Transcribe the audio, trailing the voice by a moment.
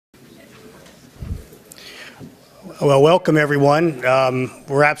Well, welcome everyone.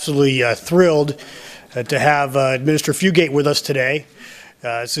 We're absolutely thrilled to have Administrator Fugate with us today.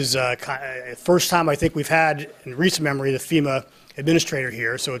 This is the first time I think we've had in recent memory the FEMA administrator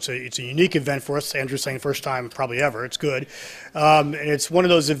here, so it's a unique event for us. Andrew's saying first time probably ever. It's good, and it's one of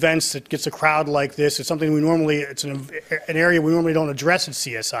those events that gets a crowd like this. It's something it's an area we normally don't address at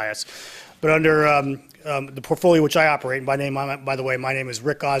CSIS, but under the portfolio which I operate, by the way, my name is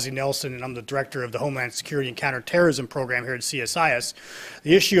Rick Ozzie Nelson, and I'm the director of the Homeland Security and Counterterrorism Program here at CSIS.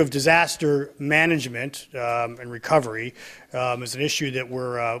 The issue of disaster management and recovery is an issue that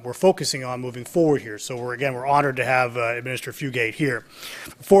we're focusing on moving forward here. So we're honored to have Administrator Fugate here.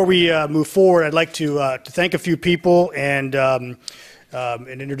 Before we move forward, I'd like to thank a few people and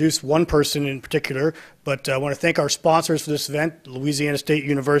introduce one person in particular, but I want to thank our sponsors for this event, Louisiana State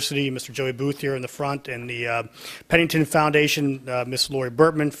University, Mr. Joey Booth here in the front, and the Pennington Foundation, Ms. Lori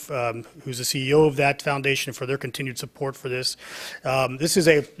Burtman, who's the CEO of that foundation, for their continued support for this. This is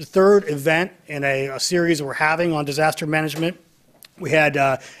a third event in a series that we're having on disaster management. We had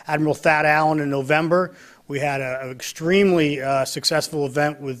Admiral Thad Allen in November. We had an extremely successful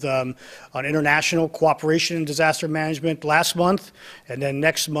event with on international cooperation in disaster management last month, and then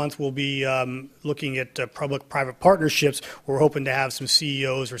next month we'll be looking at public-private partnerships. We're hoping to have some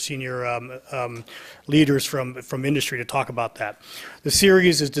CEOs or senior leaders from industry to talk about that. The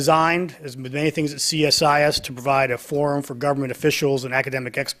series is designed, as with many things at CSIS, to provide a forum for government officials and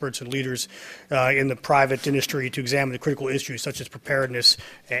academic experts and leaders in the private industry to examine the critical issues such as preparedness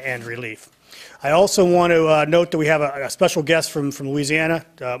and relief. I also want to note that we have a special guest from Louisiana,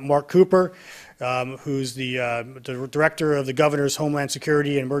 Mark Cooper, who's the director of the Governor's Homeland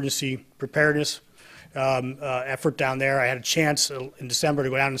Security and Emergency Preparedness effort down there. I had a chance in December to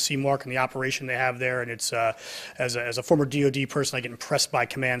go down and see Mark and the operation they have there, and it's as a former DoD person, I get impressed by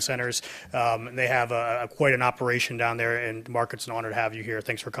command centers, and they have quite an operation down there. And Mark, it's an honor to have you here.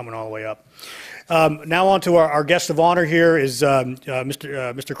 Thanks for coming all the way up. Now on to our guest of honor here is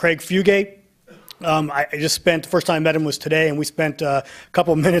Mr. Craig Fugate. I just spent, the first time I met him was today, and we spent a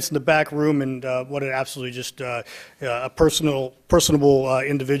couple of minutes in the back room, and what an absolutely just a personable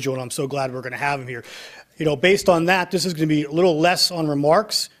individual, and I'm so glad we're going to have him here. You know, based on that, this is going to be a little less on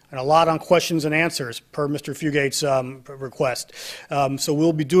remarks and a lot on questions and answers per Mr. Fugate's request. So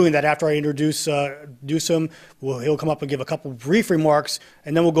we'll be doing that after I introduce him. He'll come up and give a couple brief remarks,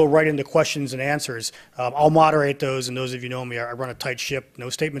 and then we'll go right into questions and answers. I'll moderate those, and those of you know me, I run a tight ship, no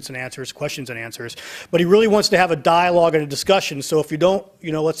statements and answers, questions and answers. But he really wants to have a dialogue and a discussion, so if you don't,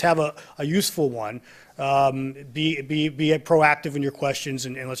 let's have a useful one. Be proactive in your questions,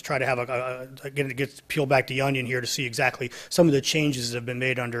 and let's try to have get peel back the onion here to see exactly some of the changes that have been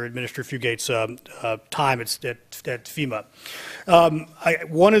made under Administrator Fugate's time at FEMA.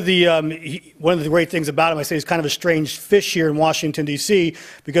 One of the great things about him, I say, he's kind of a strange fish here in Washington, D.C.,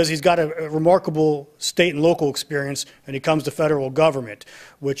 because he's got a remarkable state and local experience, and he comes to federal government,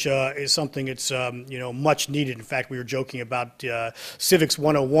 which is something that's much needed. In fact, we were joking about Civics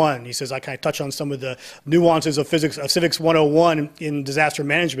 101. He says, I kind of touch on some of the nuances of Civics 101 in disaster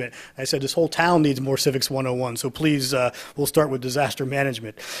management. I said, this whole town needs more Civics 101, so please, we'll start with disaster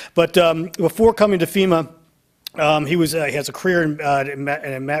management. But before coming to FEMA, he has a career in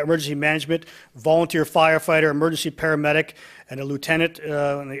emergency management, volunteer firefighter, emergency paramedic, and a lieutenant.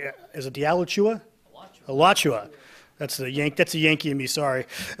 Is it the Alachua? Alachua. That's a Yankee in me, sorry.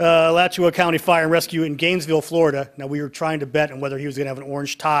 Alachua County Fire and Rescue in Gainesville, Florida. Now, we were trying to bet on whether he was going to have an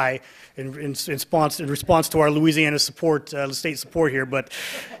orange tie in response to our Louisiana support, state support here, but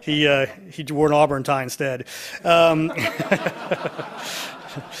he wore an Auburn tie instead.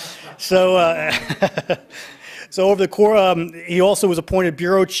 So over the course, he also was appointed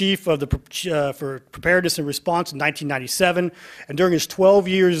Bureau Chief of for Preparedness and Response in 1997, and during his 12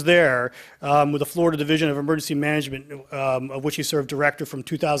 years there with the Florida Division of Emergency Management, of which he served director from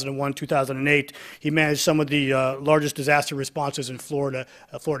 2001-2008, he managed some of the largest disaster responses in Florida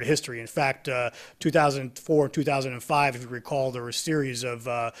history. In fact, 2004 and 2005, if you recall, there were a series of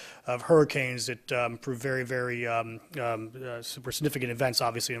hurricanes that proved very, very super significant events,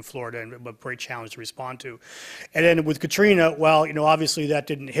 obviously, in Florida, and a great challenge to respond to. And then with Katrina, well, obviously that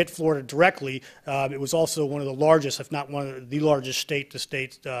didn't hit Florida directly. It was also one of the largest, if not one of the largest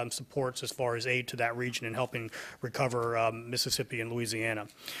state-to-state supports as far as aid to that region and helping recover Mississippi and Louisiana.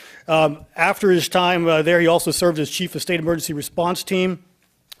 After his time there, he also served as Chief of State Emergency Response Team.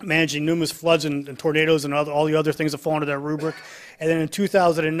 managing numerous floods and tornadoes and all the other things that fall under that rubric. And then in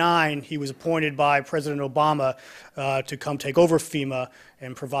 2009, he was appointed by President Obama to come take over FEMA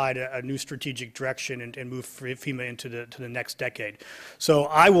and provide a new strategic direction and move FEMA into the next decade. So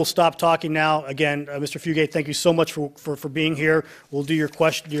I will stop talking now. Again, Mr. Fugate, thank you so much for being here. We'll do your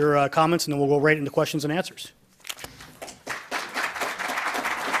comments, and then we'll go right into questions and answers.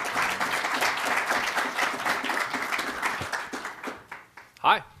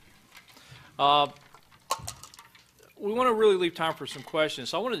 Hi. We want to really leave time for some questions,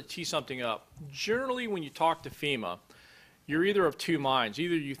 so I wanted to tee something up. Generally, when you talk to FEMA, you're either of two minds.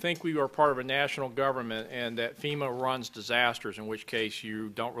 Either you think we are part of a national government and that FEMA runs disasters, in which case you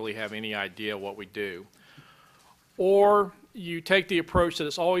don't really have any idea what we do. Or you take the approach that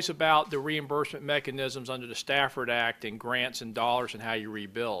it's always about the reimbursement mechanisms under the Stafford Act and grants and dollars and how you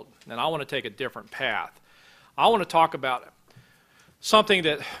rebuild. And I want to take a different path. I want to talk about something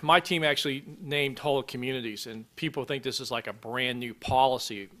that my team actually named whole communities, and people think this is like a brand new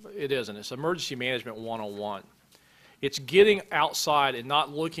policy. It isn't. It's Emergency Management 101. It's getting outside and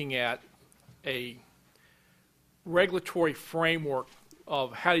not looking at a regulatory framework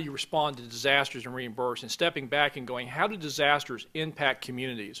of how do you respond to disasters and reimburse, and stepping back and going, how do disasters impact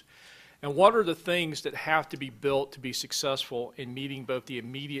communities? And what are the things that have to be built to be successful in meeting both the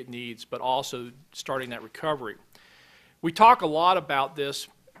immediate needs but also starting that recovery? We talk a lot about this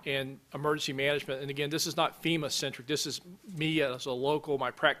in emergency management, and again, this is not FEMA-centric. This is me as a local, my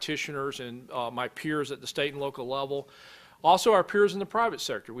practitioners, and my peers at the state and local level. Also, our peers in the private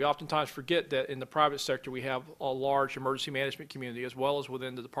sector. We oftentimes forget that in the private sector we have a large emergency management community as well as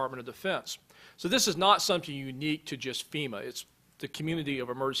within the Department of Defense. So this is not something unique to just FEMA. It's the community of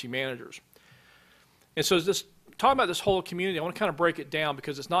emergency managers. And so talking about this whole community, I want to kind of break it down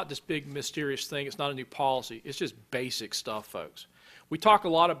because it's not this big mysterious thing. It's not a new policy. It's just basic stuff, folks. We talk a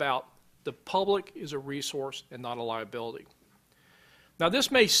lot about the public is a resource and not a liability. Now,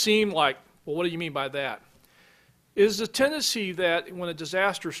 this may seem like, well, what do you mean by that? It is a tendency that when a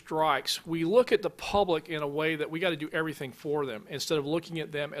disaster strikes, we look at the public in a way that we got to do everything for them instead of looking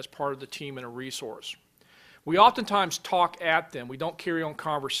at them as part of the team and a resource. We oftentimes talk at them. We don't carry on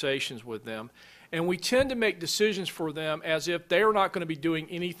conversations with them. And we tend to make decisions for them as if they are not going to be doing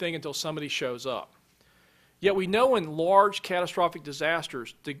anything until somebody shows up. Yet we know in large catastrophic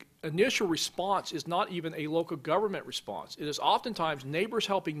disasters, the initial response is not even a local government response. It is oftentimes neighbors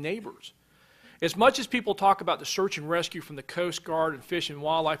helping neighbors. As much as people talk about the search and rescue from the Coast Guard and Fish and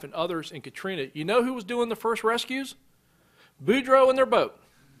Wildlife and others in Katrina, you know who was doing the first rescues? Boudreaux and their boat.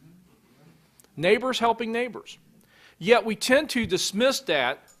 Neighbors helping neighbors. Yet we tend to dismiss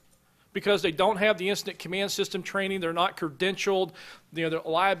that because they don't have the incident command system training, they're not credentialed, there are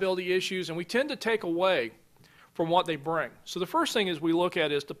liability issues, and we tend to take away from what they bring. So the first thing is we look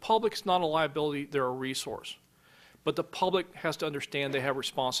at is the public's not a liability, they're a resource. But the public has to understand they have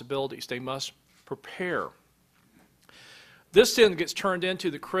responsibilities. They must prepare. This then gets turned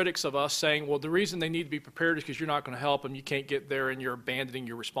into the critics of us saying, well, the reason they need to be prepared is because you're not going to help them, you can't get there, and you're abandoning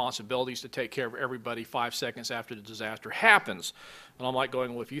your responsibilities to take care of everybody 5 seconds after the disaster happens. And I'm like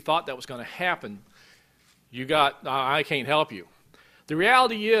going, well, if you thought that was going to happen, I can't help you. The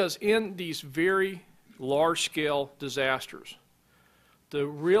reality is, in these very large-scale disasters, the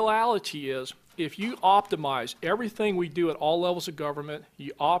reality is, if you optimize everything we do at all levels of government,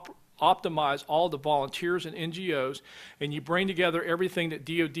 you optimize all the volunteers and NGOs, and you bring together everything that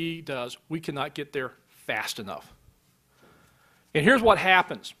DOD does, we cannot get there fast enough. And here's what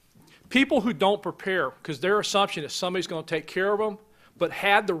happens. People who don't prepare, because their assumption is somebody's going to take care of them, but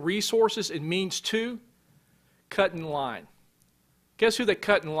had the resources and means to, cut in line. Guess who they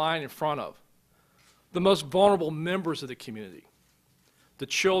cut in line in front of? The most vulnerable members of the community. The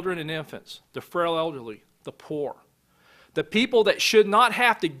children and infants, the frail elderly, the poor. The people that should not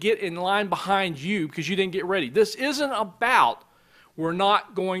have to get in line behind you because you didn't get ready. This isn't about we're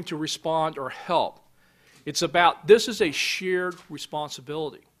not going to respond or help. It's about this is a shared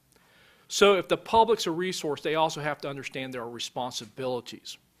responsibility. So if the public's a resource, they also have to understand there are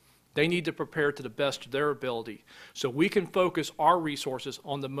responsibilities. They need to prepare to the best of their ability so we can focus our resources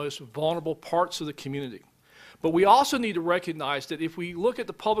on the most vulnerable parts of the community. But we also need to recognize that if we look at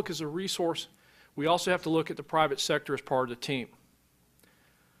the public as a resource, we also have to look at the private sector as part of the team.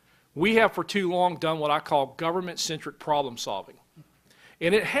 We have for too long done what I call government-centric problem solving.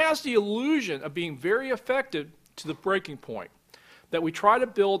 And it has the illusion of being very effective to the breaking point, that we try to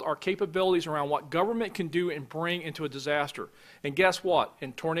build our capabilities around what government can do and bring into a disaster. And guess what?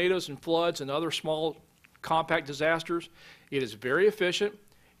 In tornadoes and floods and other small compact disasters, it is very efficient,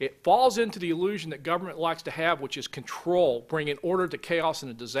 It falls into the illusion that government likes to have, which is control, bringing order to chaos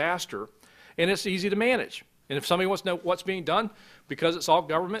and a disaster, and it's easy to manage. And if somebody wants to know what's being done, because it's all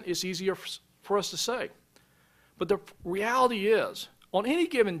government, it's easier for us to say. But the reality is, on any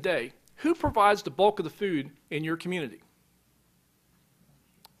given day, who provides the bulk of the food in your community?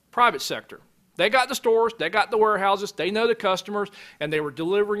 Private sector. They got the stores, they got the warehouses, they know the customers, and they were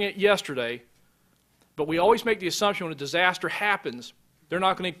delivering it yesterday. But we always make the assumption when a disaster happens, they're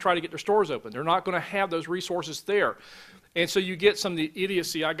not going to try to get their stores open. They're not going to have those resources there. And so you get some of the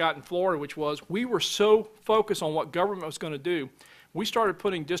idiocy I got in Florida, which was we were so focused on what government was going to do, we started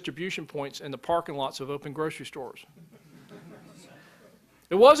putting distribution points in the parking lots of open grocery stores.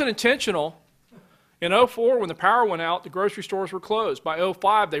 It wasn't intentional. In 2004, when the power went out, the grocery stores were closed. By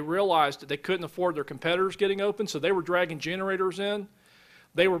 2005, they realized that they couldn't afford their competitors getting open, so they were dragging generators in.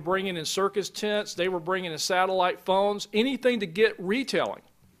 They were bringing in circus tents. They were bringing in satellite phones, anything to get retailing.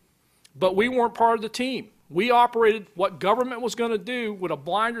 But we weren't part of the team. We operated what government was going to do with a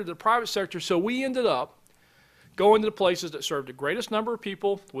blinder to the private sector, so we ended up going to the places that served the greatest number of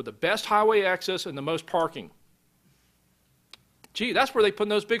people with the best highway access and the most parking. Gee, that's where they put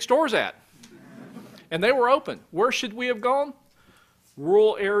those big stores at. And they were open. Where should we have gone?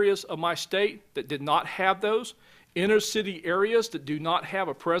 Rural areas of my state that did not have those. Inner city areas that do not have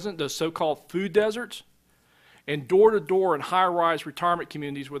a presence, those so-called food deserts. And door-to-door in high-rise retirement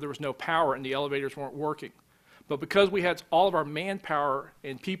communities where there was no power and the elevators weren't working. But because we had all of our manpower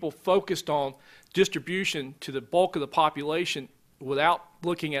and people focused on distribution to the bulk of the population without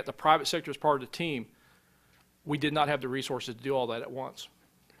looking at the private sector as part of the team, we did not have the resources to do all that at once.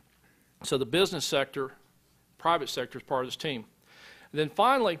 So the business sector, private sector is part of this team. And then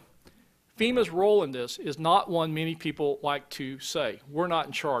finally, FEMA's role in this is not one many people like to say. We're not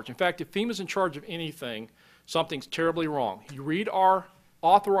in charge. In fact, if FEMA's in charge of anything, something's terribly wrong. You read our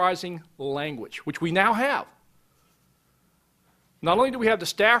authorizing language, which we now have. Not only do we have the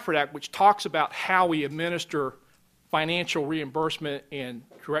Stafford Act, which talks about how we administer financial reimbursement and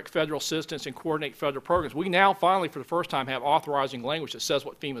direct federal assistance and coordinate federal programs, we now finally, for the first time, have authorizing language that says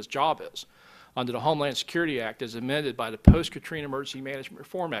what FEMA's job is under the Homeland Security Act as amended by the Post-Katrina Emergency Management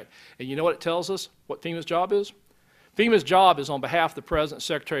Reform Act. And you know what it tells us, what FEMA's job is? FEMA's job is on behalf of the President and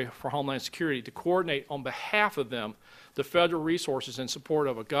Secretary for Homeland Security to coordinate on behalf of them the federal resources in support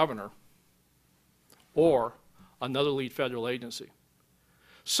of a governor or another lead federal agency.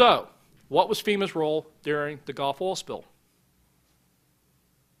 So, what was FEMA's role during the Gulf oil spill?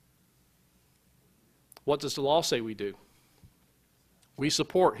 What does the law say we do? We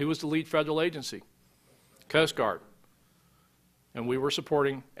support. Who was the lead federal agency? Coast Guard. And we were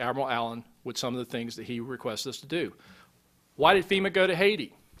supporting Admiral Allen with some of the things that he requested us to do. Why did FEMA go to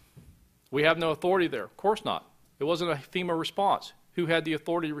Haiti? We have no authority there. Of course not. It wasn't a FEMA response. Who had the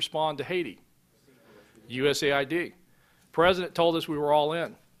authority to respond to Haiti? USAID. The President told us we were all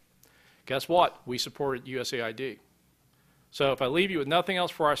in. Guess what? We supported USAID. So if I leave you with nothing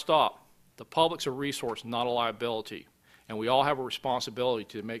else before I stop, the public's a resource, not a liability. And we all have a responsibility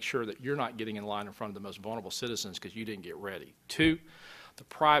to make sure that you're not getting in line in front of the most vulnerable citizens because you didn't get ready. 2, the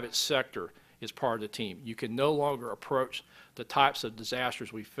private sector is part of the team. You can no longer approach the types of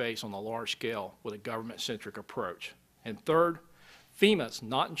disasters we face on a large scale with a government-centric approach. And 3rd, FEMA's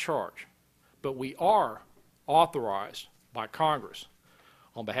not in charge, but we are authorized by Congress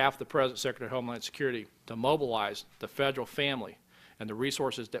on behalf of the President, Secretary of Homeland Security, to mobilize the federal family and the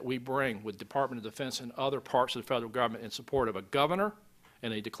resources that we bring with Department of Defense and other parts of the federal government in support of a governor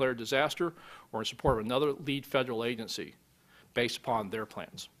in a declared disaster or in support of another lead federal agency based upon their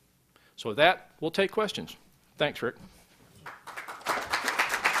plans. So with that, we'll take questions. Thanks, Rick.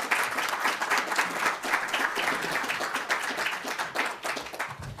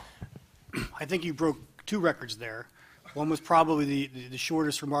 I think you broke 2 records there. One was probably the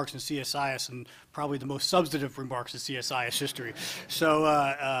shortest remarks in CSIS and probably the most substantive remarks in CSIS history. So,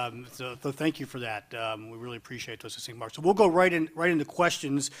 so thank you for that. We really appreciate those distinct remarks. So we'll go right into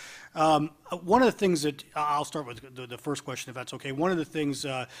questions. One of the things that I'll start with the first question, if that's okay. One of the things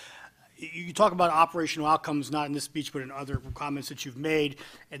you talk about operational outcomes, not in this speech, but in other comments that you've made,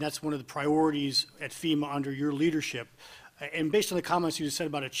 and that's one of the priorities at FEMA under your leadership. And based on the comments you just said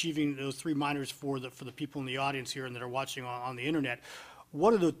about achieving those 3 minors for the people in the audience here and that are watching on the internet,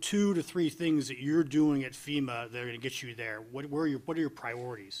 what are the 2 to 3 things that you're doing at FEMA that are going to get you there? What are your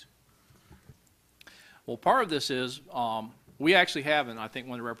priorities? Well, part of this is we actually have, and I think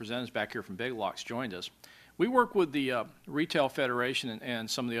one of the representatives back here from Big Lots joined us. We work with the Retail Federation and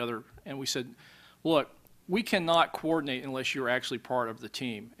some of the other, and we said, look, we cannot coordinate unless you're actually part of the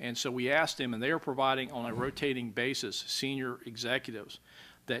team. And so we asked them, and they are providing on a rotating basis senior executives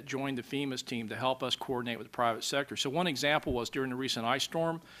that joined the FEMA's team to help us coordinate with the private sector. So one example was during the recent ice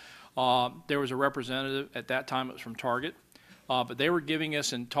storm, there was a representative at that time, it was from Target, but they were giving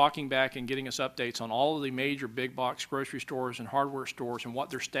us and talking back and getting us updates on all of the major big box grocery stores and hardware stores and what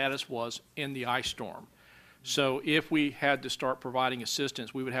their status was in the ice storm. So if we had to start providing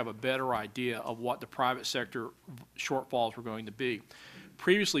assistance, we would have a better idea of what the private sector shortfalls were going to be.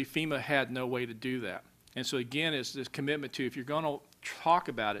 Previously, FEMA had no way to do that. And so again, it's this commitment to, if you're going to talk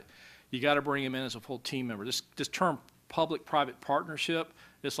about it, you got to bring them in as a full team member. This term public-private partnership,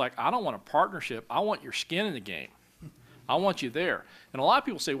 it's like, I don't want a partnership, I want your skin in the game. I want you there. And a lot of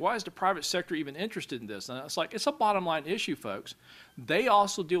people say, why is the private sector even interested in this? And it's like, it's a bottom line issue, folks. They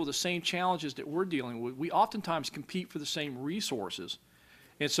also deal with the same challenges that we're dealing with. We oftentimes compete for the same resources.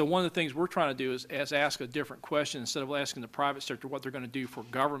 And so one of the things we're trying to do is ask a different question. Instead of asking the private sector what they're going to do for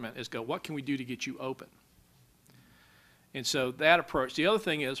government, is go, what can we do to get you open? And so that approach. The other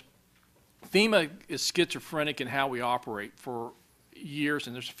thing is, FEMA is schizophrenic in how we operate for years.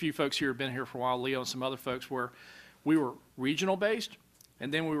 And there's a few folks here who have been here for a while, Leo and some other folks, where we were regional based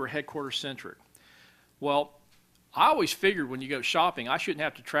and then we were headquarters centric. Well, I always figured when you go shopping, I shouldn't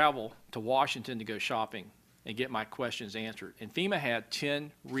have to travel to Washington to go shopping and get my questions answered. And FEMA had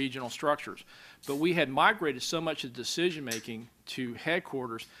 10 regional structures, but we had migrated so much of the decision making to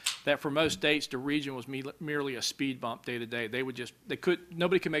headquarters that for most states the region was merely a speed bump day to day.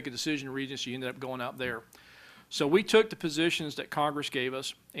 Nobody could make a decision in region, so you ended up going out there. So we took the positions that Congress gave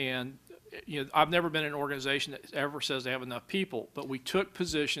us, and I've never been in an organization that ever says they have enough people, but we took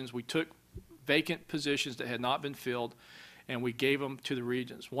positions, we took vacant positions that had not been filled, and we gave them to the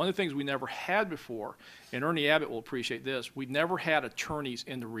regions. One of the things we never had before, and Ernie Abbott will appreciate this, we never had attorneys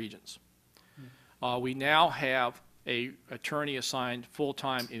in the regions. We now have an attorney assigned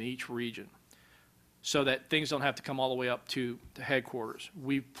full-time in each region so that things don't have to come all the way up to the headquarters.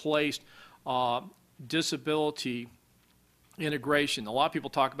 We've placed disability integration. A lot of people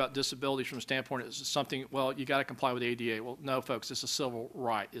talk about disabilities from a standpoint it's something, well, you got to comply with ADA. Well, no, folks, it's a civil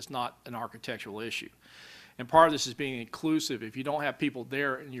right. It's not an architectural issue. And part of this is being inclusive. If you don't have people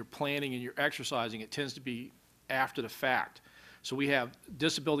there and you're planning and you're exercising, it tends to be after the fact. So we have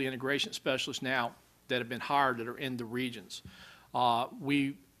disability integration specialists now that have been hired that are in the regions.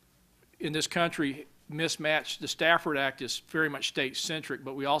 We, in this country, mismatched. The Stafford Act is very much state-centric,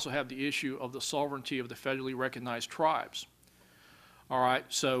 but we also have the issue of the sovereignty of the federally recognized tribes. All right,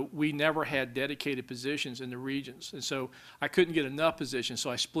 so we never had dedicated positions in the regions. And so I couldn't get enough positions, so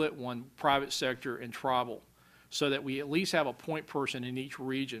I split one, private sector and tribal, so that we at least have a point person in each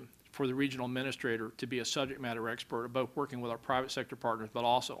region for the regional administrator to be a subject matter expert, both working with our private sector partners, but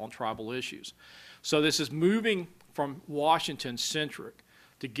also on tribal issues. So this is moving from Washington-centric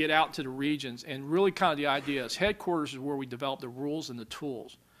to get out to the regions, and really kind of the idea is headquarters is where we develop the rules and the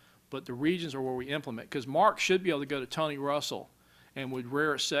tools, but the regions are where we implement, because Mark should be able to go to Tony Russell and with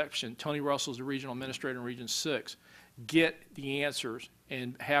rare exception, Tony Russell is the regional administrator in Region 6, get the answers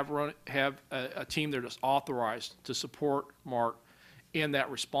and have a team there that's authorized to support Mark in that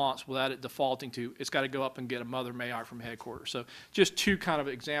response without it defaulting to, it's got to go up and get a Mother May I from headquarters. So just two kind of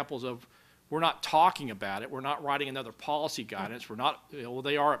examples of, we're not talking about it, we're not writing another policy guidance, we're not, well,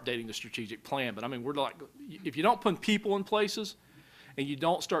 they are updating the strategic plan, but I mean, we're like, if you don't put people in places and you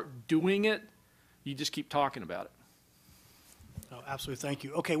don't start doing it, you just keep talking about it. Oh, absolutely, thank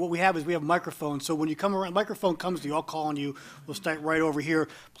you. Okay, what we have is we have microphones, so when you come around, microphone comes to you, I'll call on you. We'll start right over here.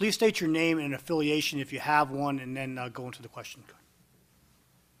 Please state your name and affiliation if you have one, and then go into the question.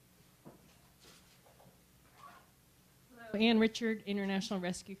 Hello, Ann Richard, International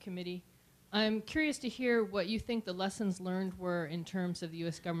Rescue Committee. I'm curious to hear what you think the lessons learned were in terms of the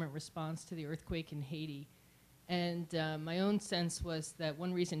U.S. government response to the earthquake in Haiti. And my own sense was that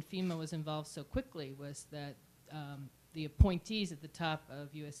one reason FEMA was involved so quickly was that the appointees at the top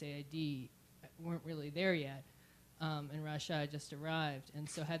of USAID weren't really there yet, and Rasha just arrived. And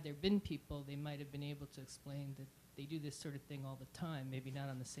so had there been people, they might have been able to explain that they do this sort of thing all the time, maybe not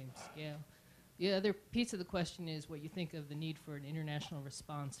on the same scale. The other piece of the question is what you think of the need for an international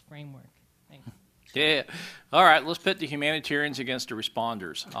response framework. Thanks. Yeah. All right, let's pit the humanitarians against the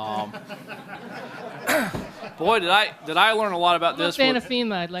responders. Boy, did I learn a lot about this. I'm a fan of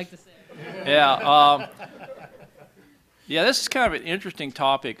FEMA, I'd like to say. Yeah. Yeah, this is kind of an interesting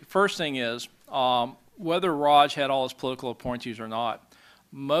topic. First thing is, whether Rouge had all his political appointees or not,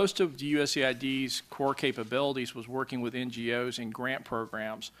 most of the USAID's core capabilities was working with NGOs and grant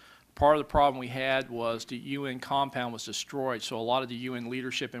programs. Part of the problem we had was the UN compound was destroyed, so a lot of the UN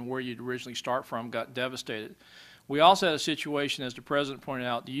leadership and where you'd originally start from got devastated. We also had a situation, as the President pointed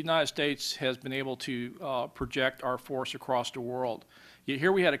out, the United States has been able to project our force across the world. Yet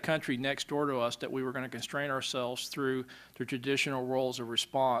here we had a country next door to us that we were going to constrain ourselves through the traditional roles of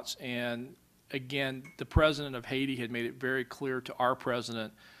response. And again, the president of Haiti had made it very clear to our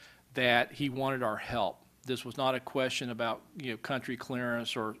president that he wanted our help. This was not a question about, country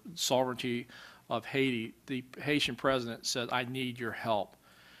clearance or sovereignty of Haiti. The Haitian president said, I need your help.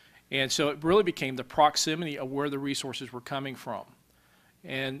 And so it really became the proximity of where the resources were coming from.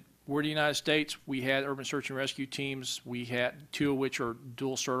 And we're the United States. We had urban search and rescue teams. We had 2 of which are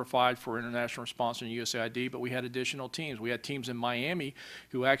dual certified for international response and USAID, but we had additional teams. We had teams in Miami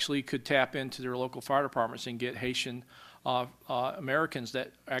who actually could tap into their local fire departments and get Haitian Americans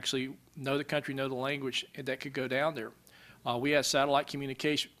that actually know the country, know the language, and that could go down there. We had satellite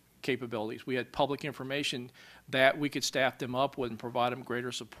communication capabilities. We had public information that we could staff them up with and provide them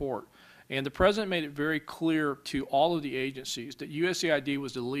greater support. And the president made it very clear to all of the agencies that USAID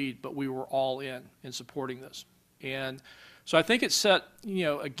was the lead, but we were all in supporting this. And so I think it set,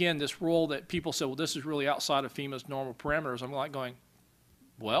 again, this role that people said, well, this is really outside of FEMA's normal parameters. I'm like going,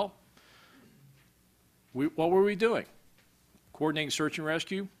 well, what were we doing? Coordinating search and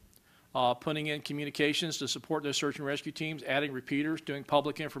rescue, putting in communications to support those search and rescue teams, adding repeaters, doing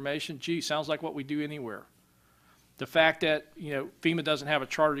public information. Gee, sounds like what we do anywhere. The fact that, FEMA doesn't have a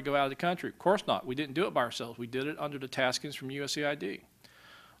charter to go out of the country, of course not. We didn't do it by ourselves. We did it under the taskings from USAID.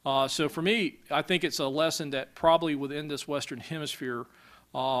 So for me, I think it's a lesson that probably within this Western Hemisphere,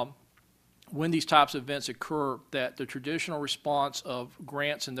 when these types of events occur, that the traditional response of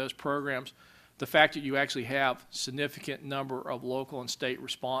grants and those programs, the fact that you actually have significant number of local and state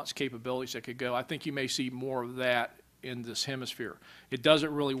response capabilities that could go, I think you may see more of that in this hemisphere. It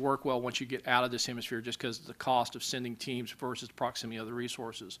doesn't really work well once you get out of this hemisphere just because of the cost of sending teams versus proximity of the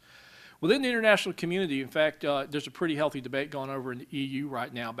resources. Within the international community, in fact, there's a pretty healthy debate going over in the EU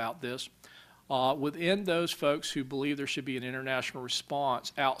right now about this. Within those folks who believe there should be an international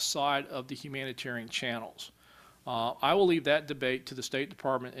response outside of the humanitarian channels, I will leave that debate to the State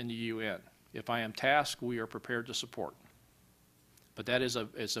Department and the UN. If I am tasked, we are prepared to support. But that is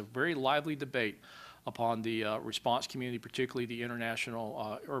it's a very lively debate upon the response community, particularly the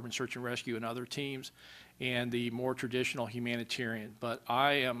international urban search and rescue and other teams, and the more traditional humanitarian. But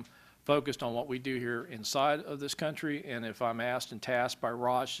I am focused on what we do here inside of this country, and if I'm asked and tasked by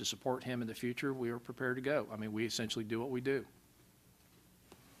Rouge to support him in the future, we are prepared to go. I mean, we essentially do what we do.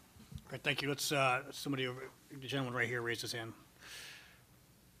 Great, thank you. Let's, somebody over, the gentleman right here raised his hand.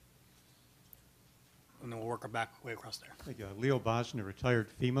 And then we'll work our back way across there. Thank you. Leo Bosner, retired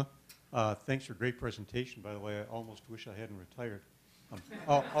FEMA. Thanks for a great presentation, by the way. I almost wish I hadn't retired.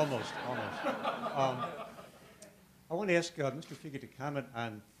 Almost. I want to ask Mr. Fugate to comment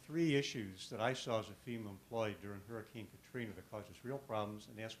on 3 issues that I saw as a FEMA employee during Hurricane Katrina that caused us real problems,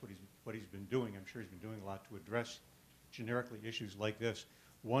 and ask what he's been doing. I'm sure he's been doing a lot to address generically issues like this.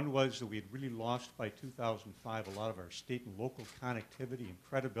 One was that we had really lost by 2005 a lot of our state and local connectivity and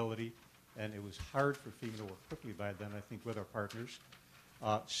credibility, and it was hard for FEMA to work quickly by then, I think, with our partners.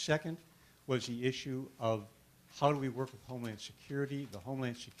 Second was the issue of how do we work with Homeland Security. The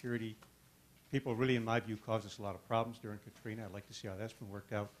Homeland Security people really, in my view, caused us a lot of problems during Katrina. I'd like to see how that's been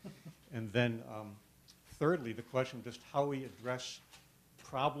worked out. And then thirdly, the question of just how we address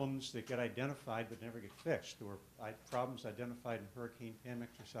problems that get identified but never get fixed. There were problems identified in Hurricane PAM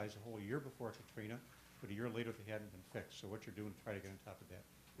exercise a whole year before Katrina, but a year later they hadn't been fixed. So what you're doing to try to get on top of that.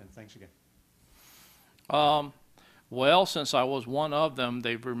 And thanks again. Well, since I was one of them,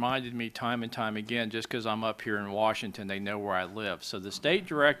 they've reminded me time and time again, just because I'm up here in Washington, they know where I live. So the state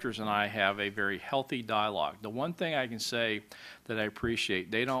directors and I have a very healthy dialogue. The one thing I can say that I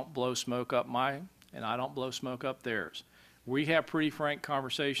appreciate, they don't blow smoke up mine, and I don't blow smoke up theirs. We have pretty frank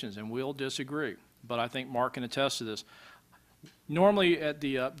conversations, and we'll disagree. But I think Mark can attest to this. Normally, at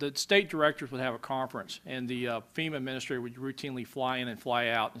the state directors would have a conference, and the FEMA administrator would routinely fly in and fly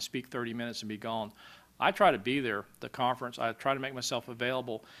out and speak 30 minutes and be gone. I try to be there, the conference. I try to make myself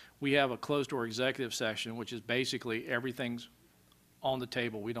available. We have a closed-door executive session, which is basically everything's on the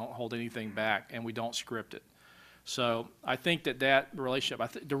table. We don't hold anything back, and we don't script it. So I think that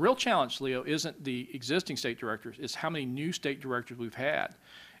relationship, the real challenge, Leo, isn't the existing state directors. It's how many new state directors we've had.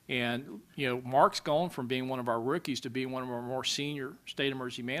 And, Mark's gone from being one of our rookies to being one of our more senior state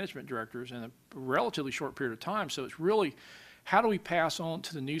emergency management directors in a relatively short period of time. So it's really, how do we pass on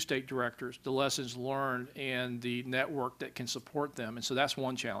to the new state directors the lessons learned and the network that can support them? And so that's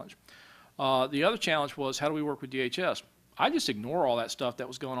one challenge. The other challenge was, how do we work with DHS? I just ignore all that stuff that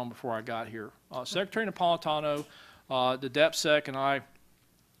was going on before I got here. Secretary Napolitano, the DepSec, and I,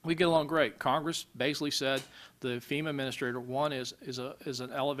 we get along great. Congress basically said the FEMA administrator, one, is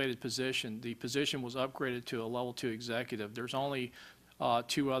an elevated position. The position was upgraded to a level 2 executive. There's only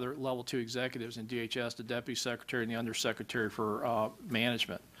two other level 2 executives in DHS, the deputy secretary and the undersecretary for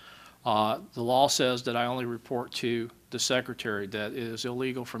management. The law says that I only report to the secretary, that it is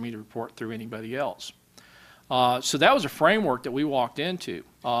illegal for me to report through anybody else. So that was a framework that we walked into.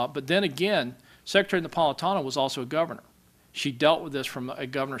 But then again, Secretary Napolitano was also a governor. She dealt with this from a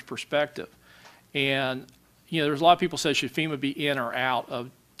governor's perspective. And, you know, there's a lot of people say, should FEMA be in or out of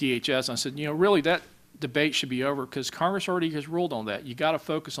DHS? And I said, you know, really that debate should be over because Congress already has ruled on that. You got to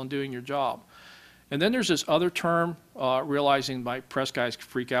focus on doing your job. And then there's this other term, realizing my press guys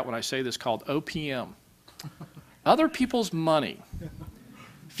freak out when I say this, called OPM. Other people's money.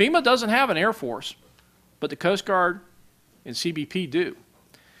 FEMA doesn't have an Air Force, but the Coast Guard and CBP do.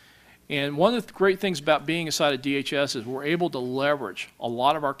 And one of the great things about being inside of DHS is we're able to leverage a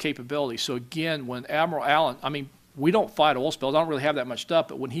lot of our capabilities. So again, when Admiral Allen, I mean, we don't fight oil spills. I don't really have that much stuff,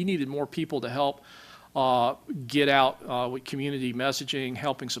 but when he needed more people to help get out with community messaging,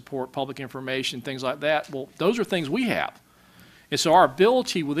 helping support public information, things like that, well, those are things we have. And so our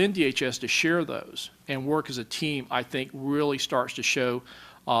ability within DHS to share those and work as a team, I think, really starts to show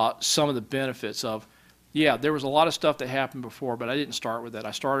some of the benefits of, yeah, there was a lot of stuff that happened before, but I didn't start with that.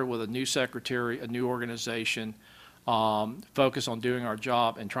 I started with a new secretary, a new organization, focus on doing our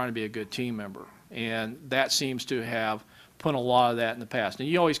job and trying to be a good team member. And that seems to have put a lot of that in the past. And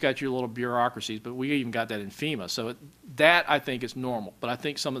you always got your little bureaucracies, but we even got that in FEMA. So that, I think, is normal. But I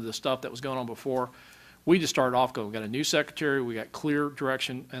think some of the stuff that was going on before, we just started off going, we got a new secretary, we got clear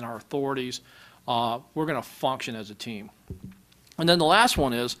direction in our authorities. We're going to function as a team. And then the last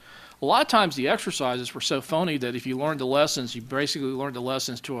one is, a lot of times the exercises were so phony that if you learned the lessons, you basically learned the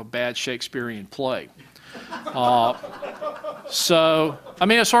lessons to a bad Shakespearean play. So, I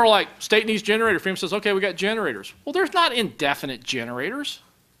mean, it's sort of like state needs generator. FEMA says, okay, we got generators. Well, there's not indefinite generators.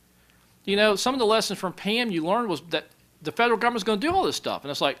 You know, some of the lessons from Pam you learned was that the federal government's going to do all this stuff. And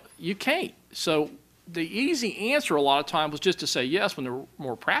it's like, you can't. So the easy answer a lot of times was just to say yes, when the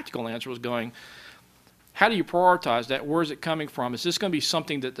more practical answer was going, how do you prioritize that? Where is it coming from? Is this going to be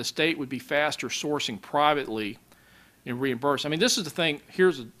something that the state would be faster sourcing privately and reimburse? I mean, this is the thing.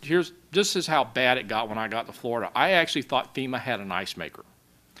 This is how bad it got when I got to Florida. I actually thought FEMA had an ice maker.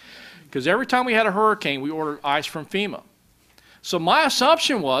 Because every time we had a hurricane, we ordered ice from FEMA. So my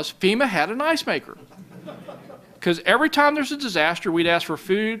assumption was FEMA had an ice maker. Because every time there's a disaster, we'd ask for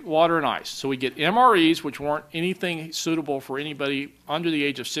food, water, and ice. So we get MREs, which weren't anything suitable for anybody under the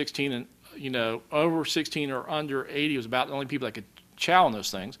age of 16 and, you know, over 16 or under 80 was about the only people that could chow on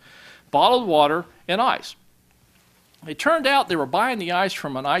those things. Bottled water and ice. It turned out they were buying the ice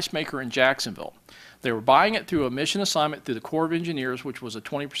from an ice maker in Jacksonville. They were buying it through a mission assignment through the Corps of Engineers, which was a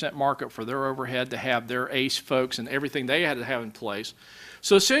 20% markup for their overhead to have their ACE folks and everything they had to have in place.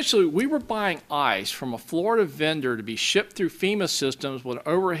 So essentially, we were buying ice from a Florida vendor to be shipped through FEMA systems with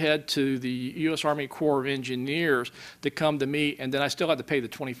overhead to the U.S. Army Corps of Engineers to come to me, and then I still had to pay the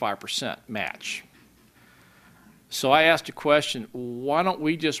 25% match. So I asked a question, why don't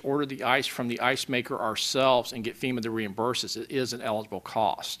we just order the ice from the ice maker ourselves and get FEMA to reimburse us? It is an eligible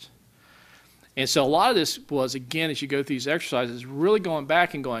cost. And so a lot of this was, again, as you go through these exercises, really going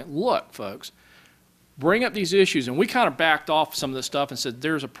back and going, look, folks, bring up these issues. And we kind of backed off some of this stuff and said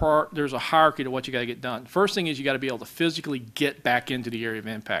there's a hierarchy to what you got to get done. First thing is you got to be able to physically get back into the area of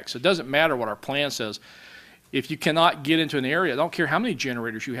impact. So it doesn't matter what our plan says. If you cannot get into an area, I don't care how many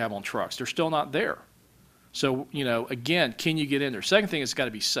generators you have on trucks, they're still not there. So, you know, again, can you get in there? Second thing is it's got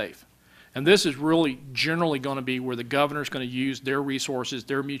to be safe. And this is really generally going to be where the governor's going to use their resources,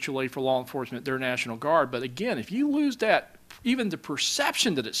 their mutual aid for law enforcement, their National Guard. But again, if you lose that, even the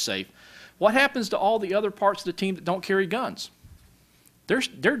perception that it's safe, what happens to all the other parts of the team that don't carry guns? They're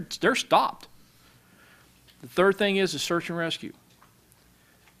stopped. The third thing is search and rescue.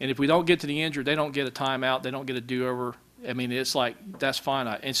 And if we don't get to the injured, they don't get a timeout, they don't get a do-over. I mean, it's like, that's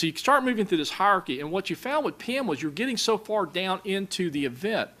finite. And so you start moving through this hierarchy, and what you found with Pam was you're getting so far down into the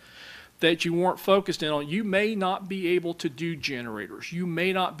event that you weren't focused in on. You may not be able to do generators. You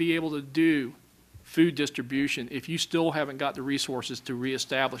may not be able to do food distribution if you still haven't got the resources to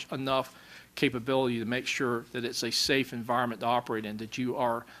reestablish enough capability to make sure that it's a safe environment to operate in, that you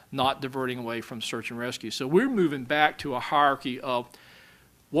are not diverting away from search and rescue. So we're moving back to a hierarchy of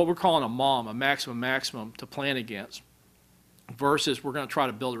what we're calling a MOM, a maximum to plan against, versus we're going to try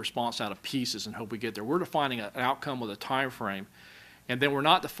to build a response out of pieces and hope we get there. We're defining an outcome with a time frame, and then we're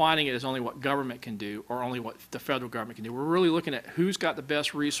not defining it as only what government can do or only what the federal government can do. We're really looking at who's got the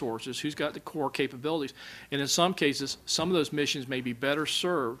best resources, who's got the core capabilities, and in some cases, some of those missions may be better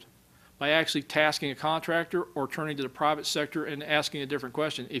served by actually tasking a contractor or turning to the private sector and asking a different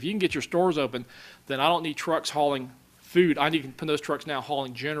question. If you can get your stores open, then I don't need trucks hauling food, I need to put those trucks now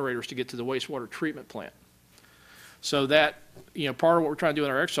hauling generators to get to the wastewater treatment plant. So that, part of what we're trying to do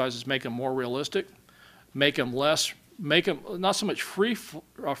in our exercise is make them more realistic, make them not so much free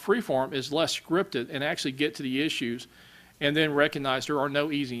form as less scripted, and actually get to the issues, and then recognize there are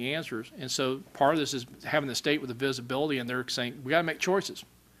no easy answers. And so part of this is having the state with the visibility, and they're saying, we got to make choices.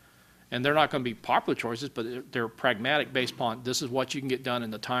 And they're not going to be popular choices, but they're pragmatic based upon this is what you can get done in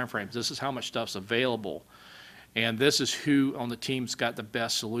the time frames. This is how much stuff's available. And this is who on the team's got the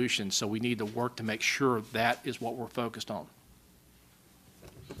best solution. So we need to work to make sure that is what we're focused on.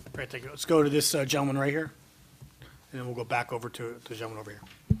 Great, thank you. Let's go to this gentleman right here, and then we'll go back over to the gentleman over here.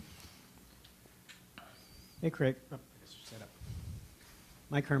 Hey, Craig.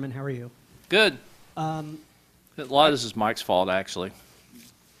 Mike Herman, how are you? Good. A lot of this is Mike's fault, actually.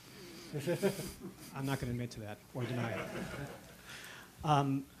 I'm not going to admit to that or deny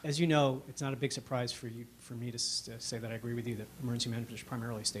it. As you know, it's not a big surprise for me to say that I agree with you that emergency management is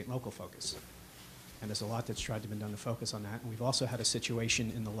primarily state and local focus. And there's a lot that's tried to be done to focus on that. And we've also had a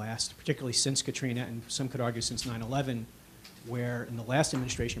situation in the last, particularly since Katrina, and some could argue since 9/11, where in the last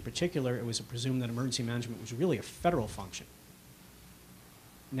administration in particular, it was presumed that emergency management was really a federal function.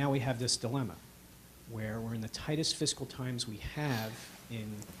 Now we have this dilemma where we're in the tightest fiscal times we have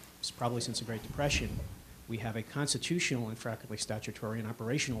probably since the Great Depression. We have a constitutional and practically statutory and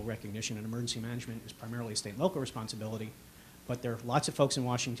operational recognition that emergency management is primarily a state and local responsibility, but there are lots of folks in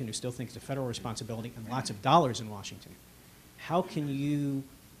Washington who still think it's a federal responsibility and lots of dollars in Washington. How can you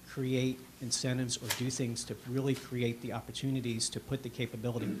create incentives or do things to really create the opportunities to put the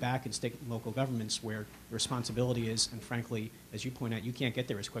capability back in state and local governments where the responsibility is, and frankly, as you point out, you can't get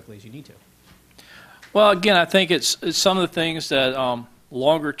there as quickly as you need to? Well, again, I think it's some of the things that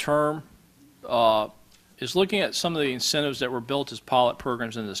longer term is looking at some of the incentives that were built as pilot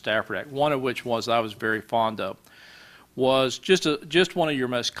programs in the Stafford Act, one of which was I was very fond of, was just one of your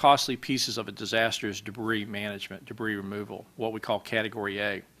most costly pieces of a disaster is debris management, debris removal, what we call Category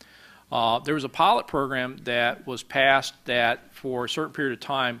A. There was a pilot program that was passed that for a certain period of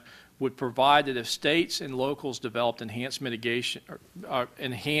time would provide that if states and locals developed enhanced mitigation,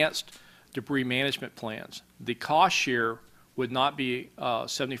 enhanced debris management plans, the cost share would not be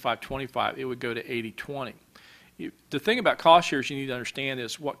 75-25, it would go to 80-20. The thing about cost shares you need to understand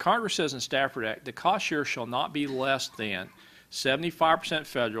is what Congress says in the Stafford Act, the cost share shall not be less than 75%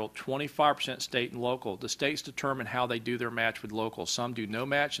 federal, 25% state and local. The states determine how they do their match with locals. Some do no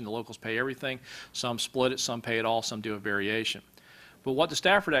match and the locals pay everything. Some split it, some pay it all, some do a variation. But what the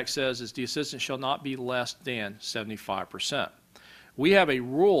Stafford Act says is the assistance shall not be less than 75%. We have a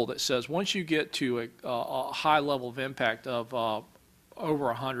rule that says once you get to a high level of impact of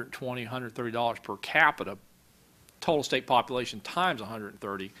over $120, $130 per capita, total state population times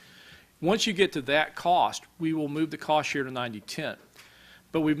 130, once you get to that cost, we will move the cost share to 90-10.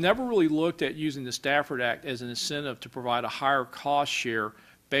 But we've never really looked at using the Stafford Act as an incentive to provide a higher cost share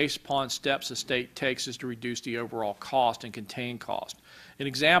based upon steps the state takes is to reduce the overall cost and contain cost. An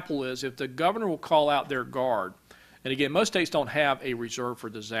example is if the governor will call out their guard, and again, most states don't have a reserve for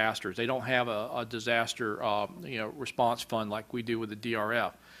disasters. They don't have a disaster response fund like we do with the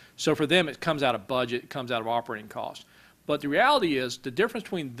DRF. So for them, it comes out of budget, it comes out of operating costs. But the reality is the difference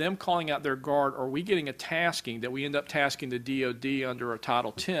between them calling out their guard or we getting a tasking that we end up tasking the DOD under a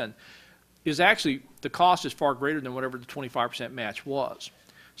Title 10 is actually the cost is far greater than whatever the 25% match was.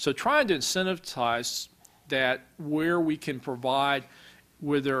 So trying to incentivize that where we can provide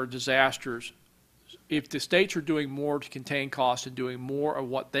where there are disasters, if the states are doing more to contain costs and doing more of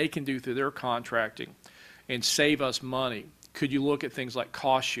what they can do through their contracting and save us money, could you look at things like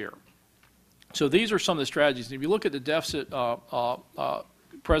cost share? So these are some of the strategies. And if you look at the deficit,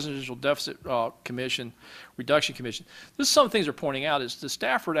 Presidential Deficit Reduction Commission, this is some of the things they're pointing out is the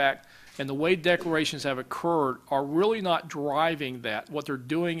Stafford Act and the way declarations have occurred are really not driving that. What they're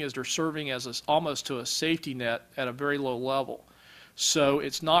doing is they're serving as almost to a safety net at a very low level. So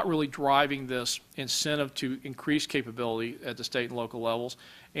it's not really driving this incentive to increase capability at the state and local levels,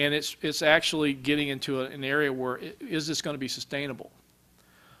 and it's actually getting into an area where is this going to be sustainable?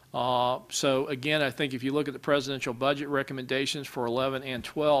 So again, I think if you look at the presidential budget recommendations for 11 and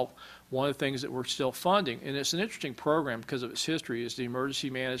 12, one of the things that we're still funding, and it's an interesting program because of its history, is the Emergency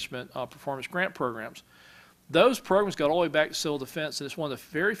Management Performance Grant Programs. Those programs got all the way back to civil defense, and it's one of the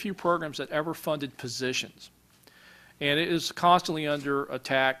very few programs that ever funded positions. And it is constantly under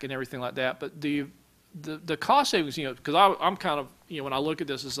attack and everything like that. But the cost savings, because I'm kind of, when I look at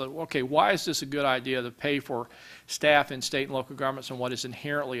this, it's like, okay, why is this a good idea to pay for staff in state and local governments and what is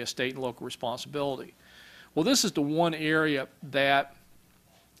inherently a state and local responsibility? Well, this is the one area that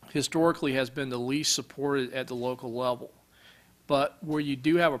historically has been the least supported at the local level. But where you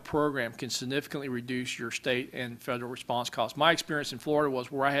do have a program can significantly reduce your state and federal response costs. My experience in Florida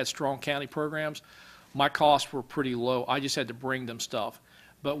was where I had strong county programs, my costs were pretty low. I just had to bring them stuff.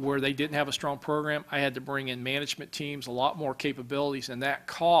 But where they didn't have a strong program, I had to bring in management teams, a lot more capabilities, and that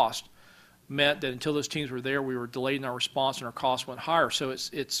cost meant that until those teams were there, we were delayed in our response and our costs went higher. So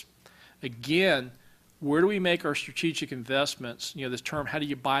it's again, where do we make our strategic investments? You know, this term, how do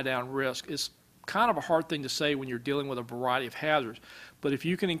you buy down risk? It's kind of a hard thing to say when you're dealing with a variety of hazards. But if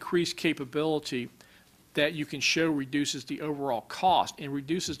you can increase capability that you can show reduces the overall cost and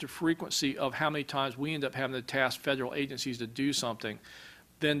reduces the frequency of how many times we end up having to task federal agencies to do something,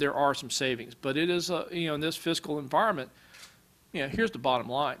 then there are some savings. But it is, you know, in this fiscal environment, you know, here's the bottom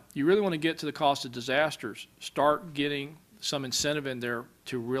line. You really want to get to the cost of disasters, start getting some incentive in there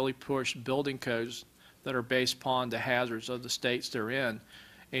to really push building codes that are based upon the hazards of the states they're in,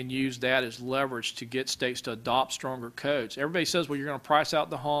 and use that as leverage to get states to adopt stronger codes. Everybody says, well, you're going to price out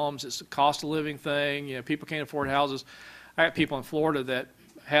the homes. It's a cost of living thing. You know, people can't afford houses. I have people in Florida that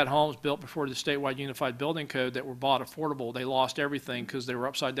had homes built before the statewide unified building code that were bought affordable. They lost everything because they were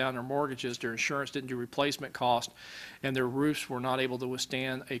upside down their mortgages. Their insurance didn't do replacement cost, and their roofs were not able to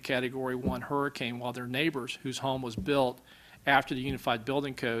withstand a Category 1 hurricane, while their neighbors whose home was built after the unified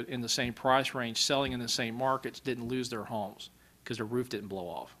building code in the same price range, selling in the same markets, didn't lose their homes because their roof didn't blow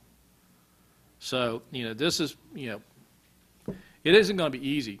off. So, you know, this is, you know, it isn't going to be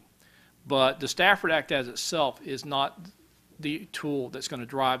easy, but the Stafford Act as itself is not the tool that's going to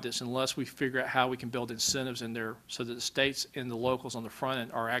drive this unless we figure out how we can build incentives in there so that the states and the locals on the front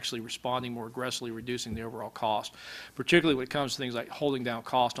end are actually responding more aggressively, reducing the overall cost, particularly when it comes to things like holding down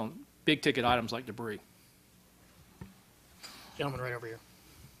cost on big ticket items like debris. Gentleman right over here.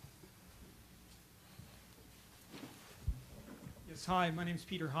 Yes, hi, my name's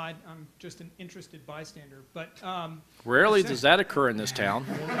Peter Hyde. I'm just an interested bystander, but Rarely does that occur in this town.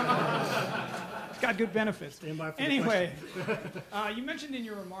 it's got good benefits. Stand by for the Anyway, you mentioned in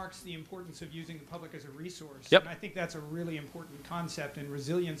your remarks the importance of using the public as a resource. Yep. And I think that's a really important concept in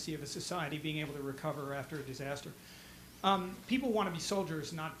resiliency of a society being able to recover after a disaster. People want to be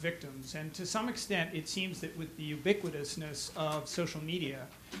soldiers, not victims, and to some extent it seems that with the ubiquitousness of social media,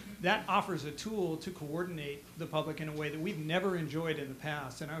 that offers a tool to coordinate the public in a way that we've never enjoyed in the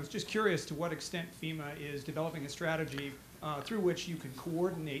past. And I was just curious to what extent FEMA is developing a strategy through which you can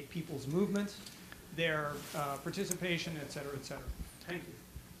coordinate people's movements, their participation, et cetera, et cetera. Thank you.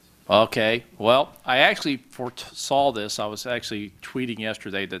 Okay, well, I actually foresaw this. I was actually tweeting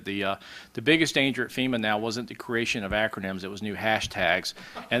yesterday that the biggest danger at FEMA now wasn't the creation of acronyms, it was new hashtags,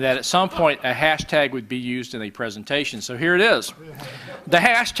 and that at some point a hashtag would be used in a presentation. So here it is. The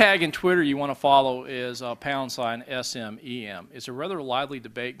hashtag in Twitter you want to follow is #SMEM. It's a rather lively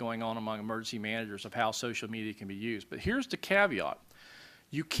debate going on among emergency managers of how social media can be used. But here's the caveat.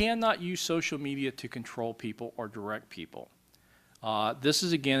 You cannot use social media to control people or direct people. This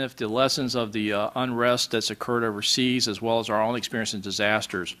is, again, if the lessons of the unrest that's occurred overseas as well as our own experience in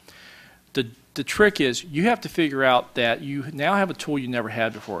disasters. The trick is you have to figure out that you now have a tool you never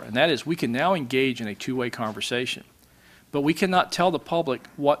had before, and that is we can now engage in a two-way conversation. But we cannot tell the public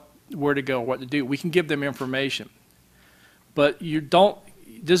where to go or what to do. We can give them information. But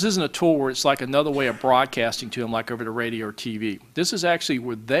this isn't a tool where it's like another way of broadcasting to them like over the radio or TV. This is actually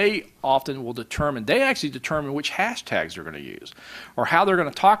where they often will determine which hashtags they're going to use or how they're going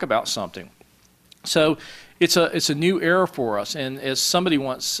to talk about something. So it's a new era for us. And as somebody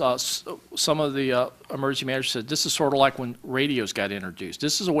once, some of the emergency managers said, this is sort of like when radios got introduced.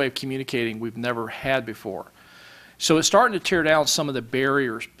 This is a way of communicating we've never had before. So it's starting to tear down some of the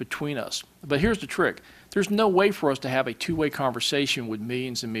barriers between us. But here's the trick. There's no way for us to have a two-way conversation with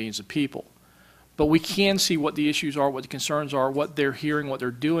millions and millions of people. But we can see what the issues are, what the concerns are, what they're hearing, what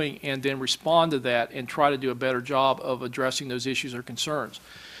they're doing, and then respond to that and try to do a better job of addressing those issues or concerns.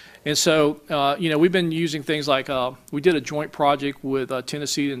 And so, you know, we've been using things like we did a joint project with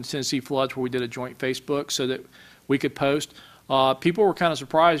Tennessee and Tennessee Floods where we did a joint Facebook so that we could post. People were kind of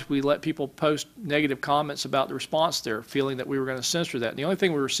surprised we let people post negative comments about the response there, feeling that we were going to censor that. And the only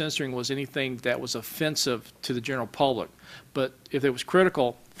thing we were censoring was anything that was offensive to the general public. But if it was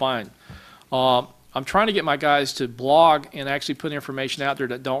critical, fine. I'm trying to get my guys to blog and actually put information out there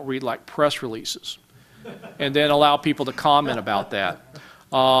that don't read like press releases and then allow people to comment about that.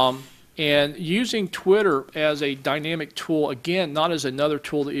 And using Twitter as a dynamic tool, again, not as another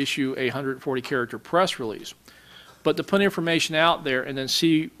tool to issue a 140-character press release, but to put information out there and then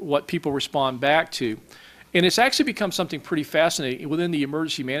see what people respond back to. And it's actually become something pretty fascinating within the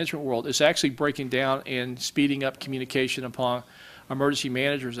emergency management world. It's actually breaking down and speeding up communication emergency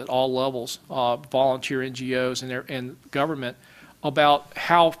managers at all levels, volunteer NGOs and government, about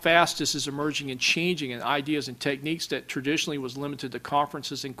how fast this is emerging and changing, and ideas and techniques that traditionally was limited to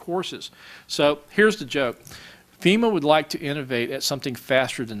conferences and courses. So here's the joke. FEMA would like to innovate at something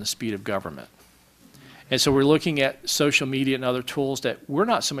faster than the speed of government. And so we're looking at social media and other tools that we're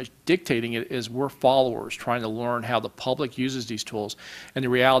not so much dictating it as we're followers trying to learn how the public uses these tools. And the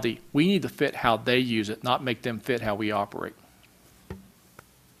reality, we need to fit how they use it, not make them fit how we operate.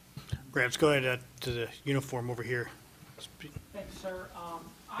 Great, let's go ahead to the uniform over here. Thanks, sir.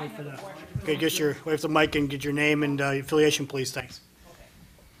 I have a question. Okay, wave the mic and get your name and affiliation, please. Thanks.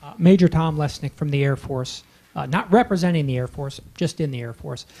 Major Tom Lesnick from the Air Force. Not representing the Air Force, just in the Air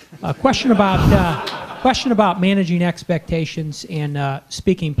Force. Question about managing expectations and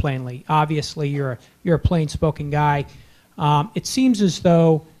speaking plainly. Obviously, you're a plain-spoken guy. It seems as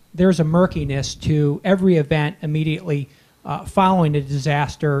though there's a murkiness to every event immediately following a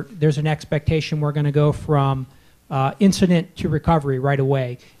disaster. There's an expectation we're going to go from incident to recovery right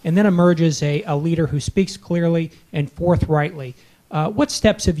away, and then emerges a leader who speaks clearly and forthrightly. What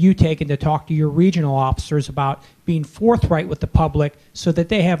steps have you taken to talk to your regional officers about being forthright with the public so that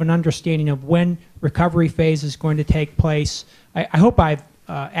they have an understanding of when recovery phase is going to take place? I hope I've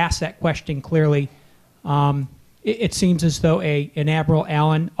asked that question clearly. It seems as though an Admiral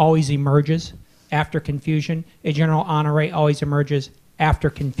Allen always emerges after confusion. A General Honore always emerges after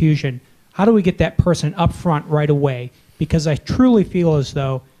confusion. How do we get that person up front right away? Because I truly feel as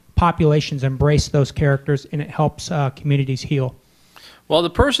though populations embrace those characters and it helps communities heal. Well, the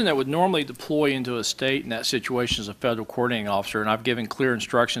person that would normally deploy into a state in that situation is a federal coordinating officer, and I've given clear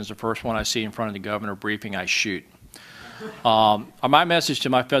instructions. The first one I see in front of the governor briefing, I shoot. My message to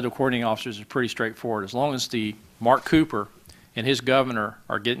my federal coordinating officers is pretty straightforward. As long as the Mark Cooper and his governor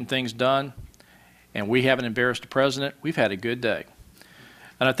are getting things done and we haven't embarrassed the president, we've had a good day.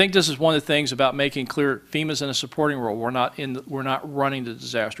 And I think this is one of the things about making clear FEMA's in a supporting role. We're not running the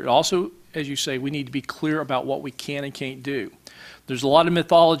disaster. Also, as you say, we need to be clear about what we can and can't do. There's a lot of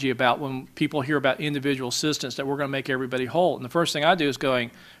mythology about when people hear about individual assistance that we're going to make everybody whole. And the first thing I do is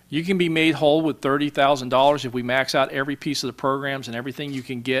going, you can be made whole with $30,000 if we max out every piece of the programs and everything you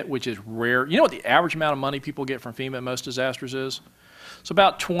can get, which is rare. You know what the average amount of money people get from FEMA in most disasters is? It's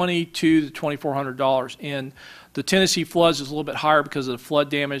about $2,200 to $2,400. And the Tennessee floods is a little bit higher because of the flood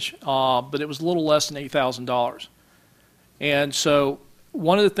damage, but it was a little less than $8,000. And so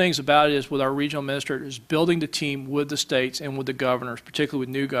one of the things about it is with our regional administrators, building the team with the states and with the governors, particularly with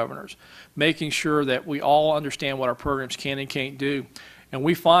new governors, making sure that we all understand what our programs can and can't do. And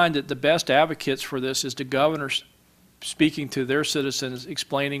we find that the best advocates for this is the governors speaking to their citizens,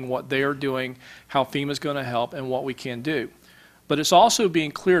 explaining what they are doing, how FEMA is going to help, and what we can do. But it's also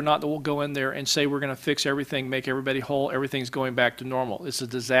being clear not that we'll go in there and say we're going to fix everything, make everybody whole, everything's going back to normal. It's a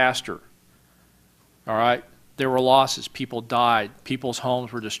disaster. All right? There were losses. People died. People's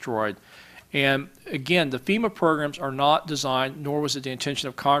homes were destroyed. And again, the FEMA programs are not designed, nor was it the intention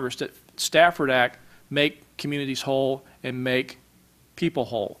of Congress, that Stafford Act make communities whole and make people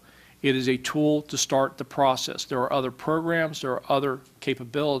whole. It is a tool to start the process. There are other programs. There are other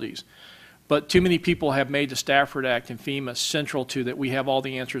capabilities. But too many people have made the Stafford Act and FEMA central to that we have all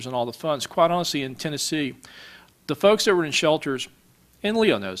the answers and all the funds. Quite honestly, in Tennessee, the folks that were in shelters, and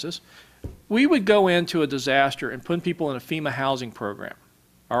Leo knows this, we would go into a disaster and put people in a FEMA housing program.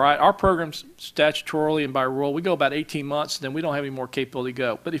 All right, our programs statutorily and by rule, we go about 18 months, then we don't have any more capability to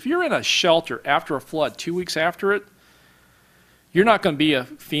go. But if you're in a shelter after a flood, 2 weeks after it, you're not going to be a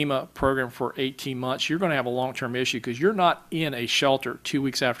FEMA program for 18 months. You're going to have a long-term issue because you're not in a shelter 2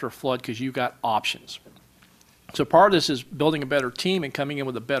 weeks after a flood because you've got options. So part of this is building a better team and coming in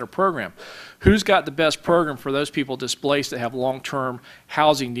with a better program. Who's got the best program for those people displaced that have long-term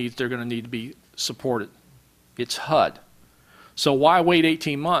housing needs they're going to need to be supported? It's HUD. So why wait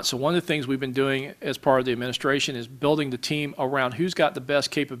 18 months? So one of the things we've been doing as part of the administration is building the team around who's got the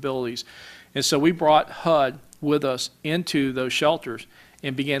best capabilities. And so we brought HUD with us into those shelters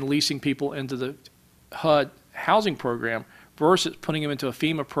and began leasing people into the HUD housing program versus putting them into a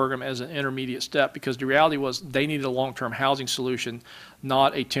FEMA program as an intermediate step, because the reality was they needed a long-term housing solution,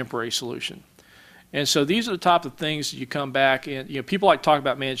 not a temporary solution. And so these are the type of things that you come back and, you know, people like to talk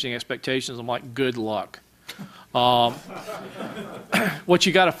about managing expectations. I'm like, good luck. What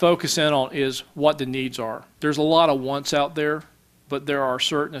you got to focus in on is what the needs are. There's a lot of wants out there, but there are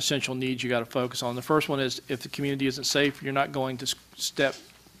certain essential needs you got to focus on. The first one is if the community isn't safe, you're not going to step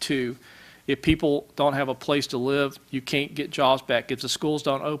two. If people don't have a place to live, you can't get jobs back. If the schools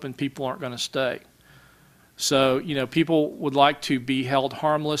don't open, people aren't going to stay. So, you know, people would like to be held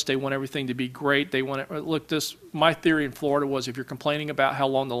harmless. They want everything to be great. They want it, look, my theory in Florida was if you're complaining about how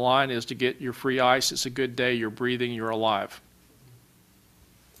long the line is to get your free ice, it's a good day, you're breathing, you're alive.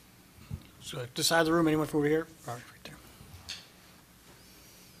 So this side of the room, anyone from over here? All right, right there.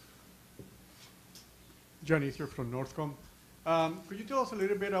 John Easter from Northcom. Could you tell us a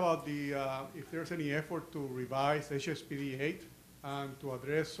little bit about the, if there's any effort to revise HSPD 8 and to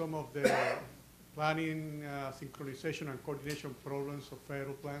address some of the planning, synchronization, and coordination problems of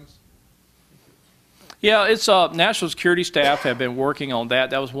federal plans? Yeah, it's national security staff have been working on that.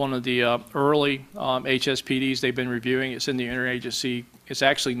 That was one of the early HSPDs they've been reviewing. It's in the interagency. It's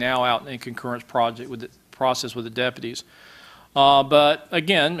actually now out in concurrence project with the process with the deputies. But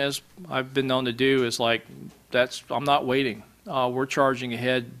again, as I've been known to do, is like I'm not waiting. We're charging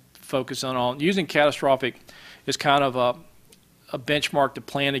ahead, focusing on using catastrophic is kind of a benchmark to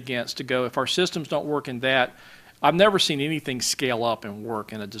plan against, to go, if our systems don't work in that, I've never seen anything scale up and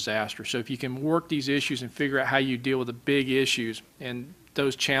work in a disaster. So if you can work these issues and figure out how you deal with the big issues and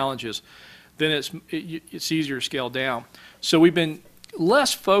those challenges, then it's easier to scale down. So we've been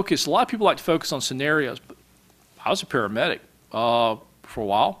less focused. A lot of people like to focus on scenarios, but I was a paramedic for a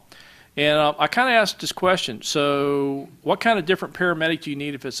while. And I kind of asked this question, so what kind of different paramedic do you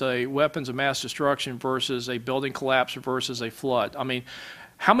need if it's a weapons of mass destruction versus a building collapse versus a flood? I mean,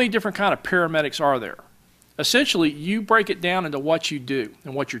 how many different kind of paramedics are there? Essentially, you break it down into what you do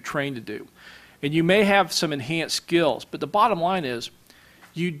and what you're trained to do. And you may have some enhanced skills, but the bottom line is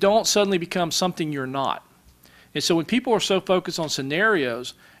you don't suddenly become something you're not. And so when people are so focused on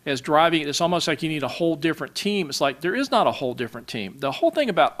scenarios as driving, it's almost like you need a whole different team. It's like there is not a whole different team. The whole thing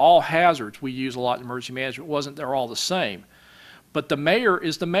about all hazards we use a lot in emergency management wasn't they're all the same. But the mayor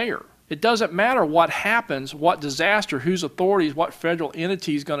is the mayor. It doesn't matter what happens, what disaster, whose authorities, what federal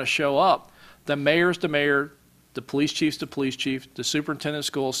entity is going to show up. The mayor's the mayor, the police chief's the police chief, the superintendent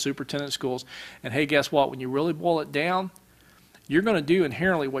of schools. And hey, guess what? When you really boil it down, you're going to do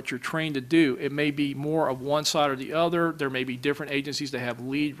inherently what you're trained to do. It may be more of one side or the other. There may be different agencies that have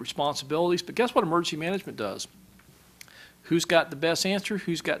lead responsibilities. But guess what emergency management does? Who's got the best answer?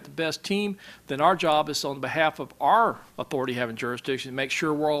 Who's got the best team? Then our job is on behalf of our authority having jurisdiction to make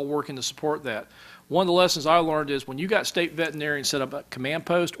sure we're all working to support that. One of the lessons I learned is when you got state veterinarians set up a command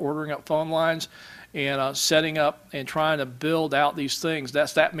post, ordering up phone lines, and setting up and trying to build out these things,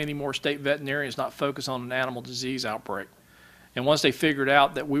 that's that many more state veterinarians not focused on an animal disease outbreak. And once they figured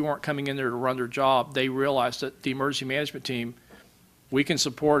out that we weren't coming in there to run their job, they realized that the emergency management team, we can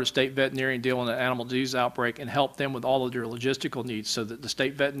support a state veterinarian dealing with an animal disease outbreak and help them with all of their logistical needs so that the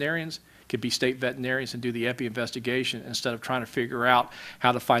state veterinarians could be state veterinarians and do the epi investigation instead of trying to figure out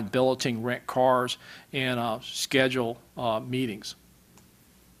how to find billeting, rent cars, and schedule meetings.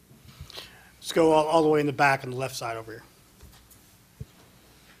 Let's go all the way in the back on the left side over here.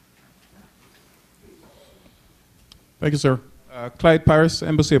 Thank you, sir. Clyde Paris,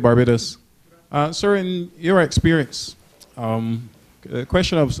 Embassy of Barbados. Sir, in your experience, the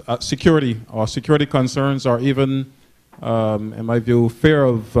question of security or security concerns or even, in my view, fear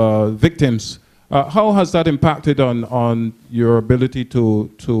of victims, how has that impacted on your ability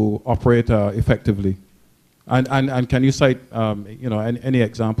to operate effectively? And can you cite any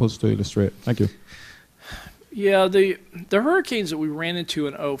examples to illustrate? Thank you. Yeah, the hurricanes that we ran into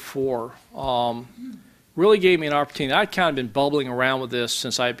in 2004 really gave me an opportunity. I'd kind of been bubbling around with this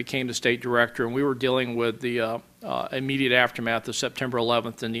since I became the state director, and we were dealing with the immediate aftermath of September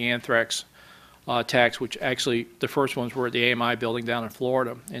 11th and the anthrax attacks, which actually the first ones were at the AMI building down in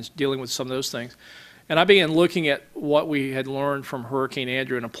Florida, and dealing with some of those things. And I began looking at what we had learned from Hurricane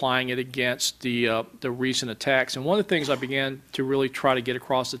Andrew and applying it against the recent attacks. And one of the things I began to really try to get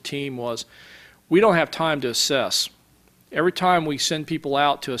across the team was we don't have time to assess. Every time we send people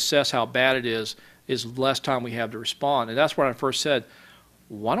out to assess how bad it is less time we have to respond. And that's when I first said,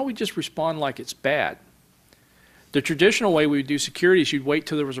 why don't we just respond like it's bad? The traditional way we would do security is you'd wait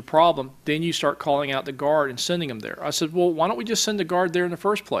till there was a problem, then you start calling out the guard and sending them there. I said, well, why don't we just send the guard there in the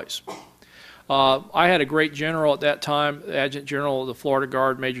first place? I had a great general at that time, Adjutant General of the Florida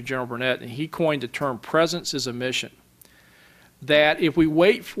Guard, Major General Burnett, and he coined the term presence is a mission. That if we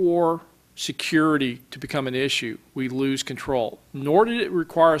wait for security to become an issue, we lose control. Nor did it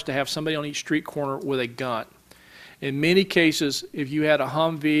require us to have somebody on each street corner with a gun. In many cases, if you had a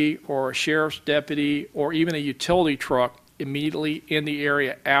Humvee or a sheriff's deputy or even a utility truck immediately in the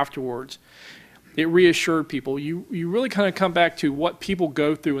area afterwards, It reassured people. You really kind of come back to what people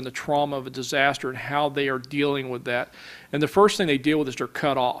go through in the trauma of a disaster and how they are dealing with that. And the first thing they deal with is they're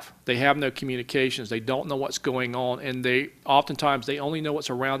cut off. They have no communications. They don't know what's going on, and oftentimes they only know what's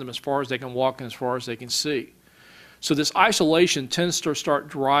around them as far as they can walk and as far as they can see. So this isolation tends to start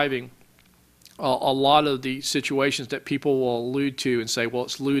driving a lot of the situations that people will allude to and say, well,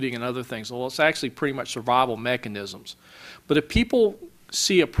 it's looting and other things. Well, it's actually pretty much survival mechanisms. But if people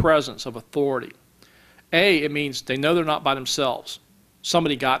see a presence of authority, it means they know they're not by themselves.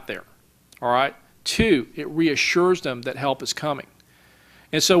 Somebody got there, all right? 2, it reassures them that help is coming.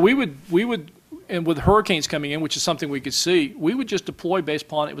 And so we would, and with hurricanes coming in, which is something we could see, we would just deploy based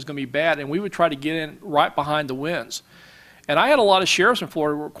upon it was going to be bad, and we would try to get in right behind the winds. And I had a lot of sheriffs in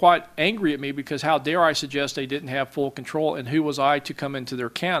Florida who were quite angry at me because how dare I suggest they didn't have full control, and who was I to come into their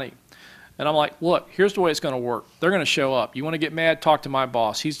county? And I'm like, look, here's the way it's going to work. They're going to show up. You want to get mad? Talk to my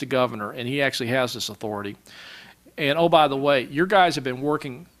boss. He's the governor, and he actually has this authority. And, oh, by the way, your guys have been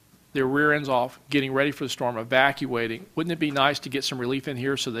working their rear ends off, getting ready for the storm, evacuating. Wouldn't it be nice to get some relief in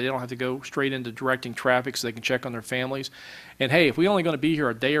here so they don't have to go straight into directing traffic so they can check on their families? And, hey, if we're only going to be here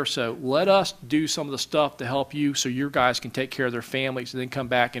a day or so, let us do some of the stuff to help you so your guys can take care of their families and then come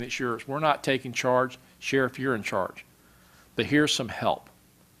back and it's yours. We're not taking charge. Sheriff, you're in charge. But here's some help.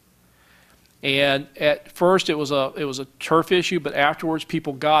 And at first it was a turf issue, but afterwards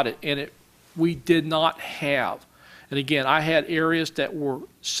people got it. And we did not have. And again, I had areas that were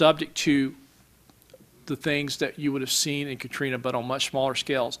subject to the things that you would have seen in Katrina, but on much smaller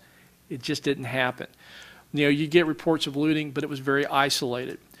scales. It just didn't happen. You know, you get reports of looting, but it was very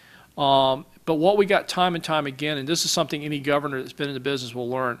isolated. But what we got time and time again, and this is something any governor that's been in the business will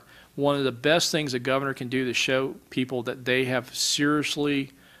learn, one of the best things a governor can do to show people that they have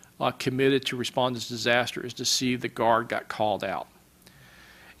seriously committed to respond to this disaster is to see the guard got called out.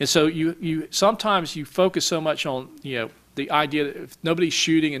 And so sometimes you focus so much on, you know, the idea that if nobody's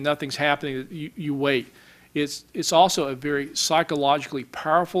shooting and nothing's happening, you wait. It's also a very psychologically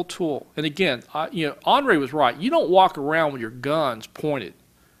powerful tool. And again, you know, Andre was right. You don't walk around with your guns pointed.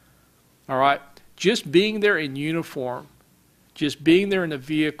 All right? Just being there in uniform, just being there in the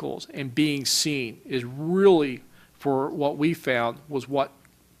vehicles and being seen is really, for what we found, was what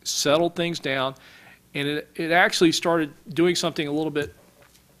settled things down. And it actually started doing something a little bit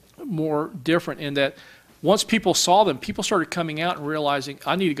more different in that once people saw them, people started coming out and realizing,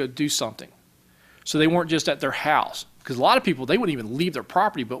 I need to go do something. So they weren't just at their house. Because a lot of people, they wouldn't even leave their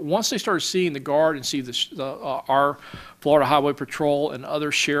property. But once they started seeing the guard and see our Florida Highway Patrol and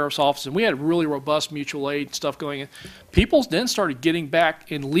other sheriff's offices, and we had really robust mutual aid stuff going in, people then started getting back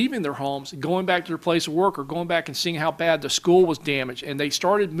and leaving their homes, going back to their place of work or going back and seeing how bad the school was damaged. And they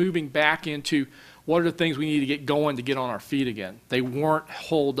started moving back into what are the things we need to get going to get on our feet again. They weren't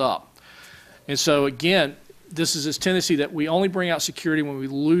holed up. And so, again, this is this tendency that we only bring out security when we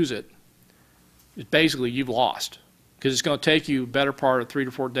lose it. It's basically you've lost. Because it's going to take you a better part of 3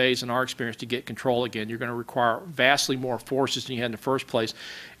 to 4 days in our experience to get control again. You're going to require vastly more forces than you had in the first place.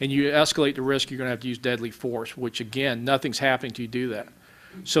 And you escalate the risk, you're going to have to use deadly force, which, again, nothing's happening till you do that.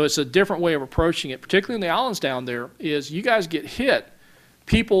 So it's a different way of approaching it, particularly in the islands down there, is you guys get hit.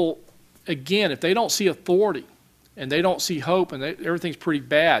 People, again, if they don't see authority and they don't see hope and everything's pretty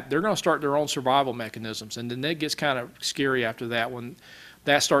bad, they're going to start their own survival mechanisms. And then it gets kind of scary after that when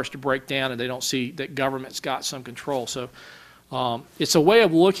that starts to break down and they don't see that government's got some control. So it's a way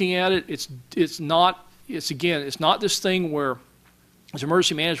of looking at it. It's not this thing where, as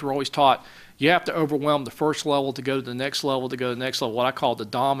emergency managers, we're always taught you have to overwhelm the first level to go to the next level to go to the next level, what I call the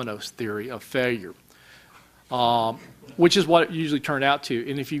dominoes theory of failure, which is what it usually turned out to.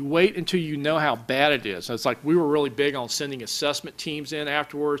 And if you wait until you know how bad it is, it's like we were really big on sending assessment teams in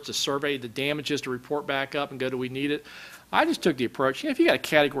afterwards to survey the damages to report back up and go, do we need it? I just took the approach, if you got a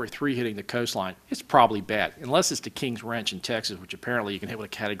Category 3 hitting the coastline, it's probably bad, unless it's the King's Wrench in Texas, which apparently you can hit with a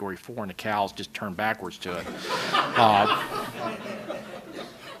Category 4 and the cows just turn backwards to it.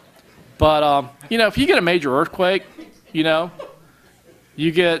 You know, if you get a major earthquake, you know,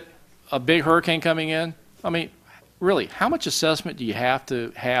 you get a big hurricane coming in, I mean, really, how much assessment do you have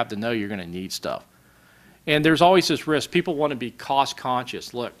to know you're going to need stuff? And there's always this risk. People want to be cost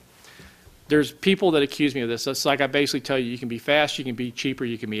conscious. Look. There's people that accuse me of this. It's like I basically tell you, you can be fast, you can be cheaper,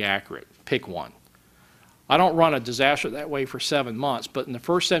 you can be accurate. Pick one. I don't run a disaster that way for 7 months, but in the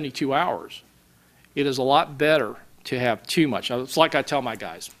first 72 hours, it is a lot better to have too much. It's like I tell my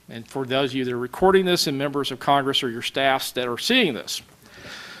guys, and for those of you that are recording this and members of Congress or your staffs that are seeing this,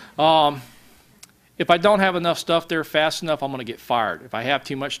 if I don't have enough stuff there fast enough, I'm going to get fired. If I have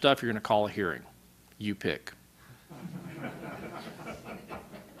too much stuff, you're going to call a hearing. You pick.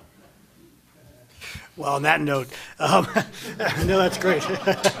 Well, on that note, no, that's great.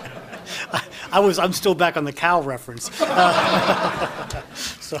 I'm still back on the cow reference.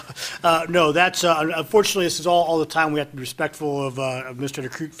 No, that's unfortunately this is all the time. We have to be respectful of Mr.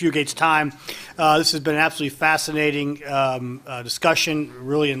 Fugate's time. This has been an absolutely fascinating discussion,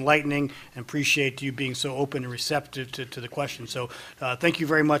 really enlightening, and appreciate you being so open and receptive to the questions. So, thank you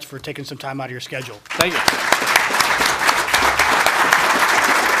very much for taking some time out of your schedule. Thank you.